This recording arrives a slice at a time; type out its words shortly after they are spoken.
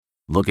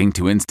Looking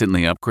to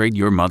instantly upgrade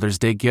your Mother's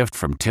Day gift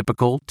from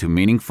typical to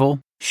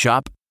meaningful?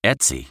 Shop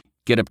Etsy.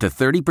 Get up to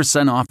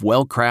 30% off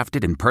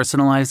well-crafted and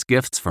personalized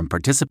gifts from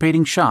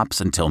participating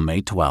shops until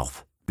May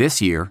 12th. This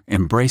year,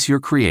 embrace your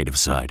creative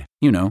side.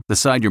 You know, the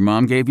side your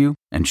mom gave you.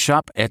 And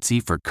shop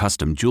Etsy for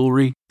custom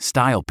jewelry,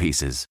 style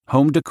pieces,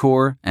 home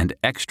decor, and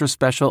extra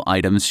special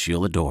items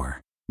she'll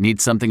adore.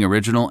 Need something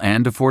original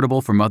and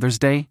affordable for Mother's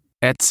Day?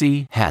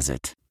 Etsy has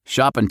it.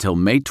 Shop until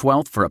May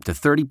 12th for up to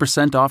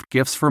 30% off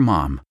gifts for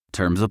mom.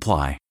 Terms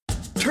apply.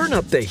 Turn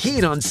up the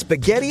heat on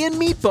spaghetti and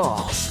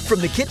meatballs from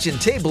the kitchen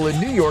table in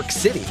New York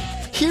City.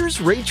 Here's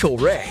Rachael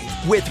Ray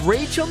with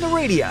Rach on the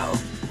Radio.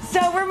 So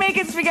we're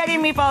making spaghetti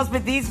and meatballs,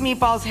 but these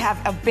meatballs have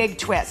a big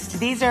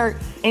twist. These are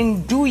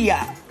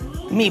andouille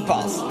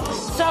meatballs.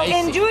 So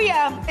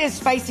andouille is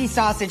spicy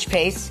sausage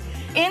paste.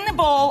 In the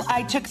bowl,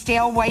 I took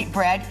stale white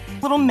bread,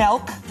 little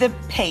milk, the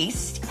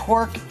paste,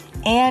 pork,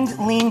 and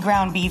lean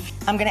ground beef.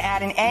 I'm gonna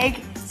add an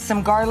egg,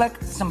 some garlic,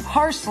 some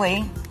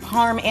parsley,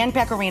 parm, and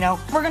pecorino.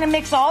 We're gonna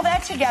mix all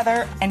that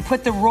together and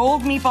put the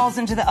rolled meatballs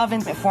into the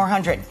oven at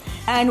 400.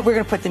 And we're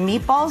gonna put the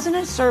meatballs in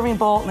a serving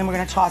bowl, and then we're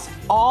gonna toss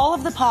all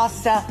of the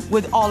pasta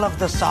with all of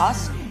the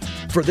sauce.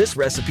 For this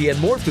recipe and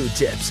more food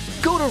tips,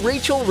 go to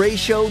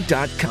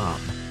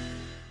RachelRayShow.com.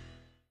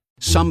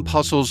 Some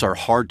puzzles are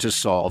hard to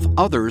solve,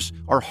 others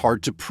are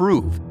hard to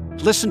prove.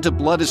 Listen to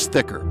Blood is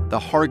Thicker, The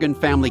Hargan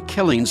Family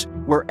Killings,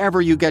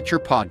 wherever you get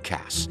your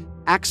podcasts.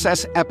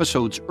 Access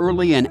episodes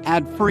early and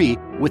ad-free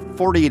with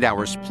 48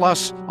 Hours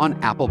Plus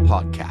on Apple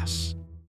Podcasts.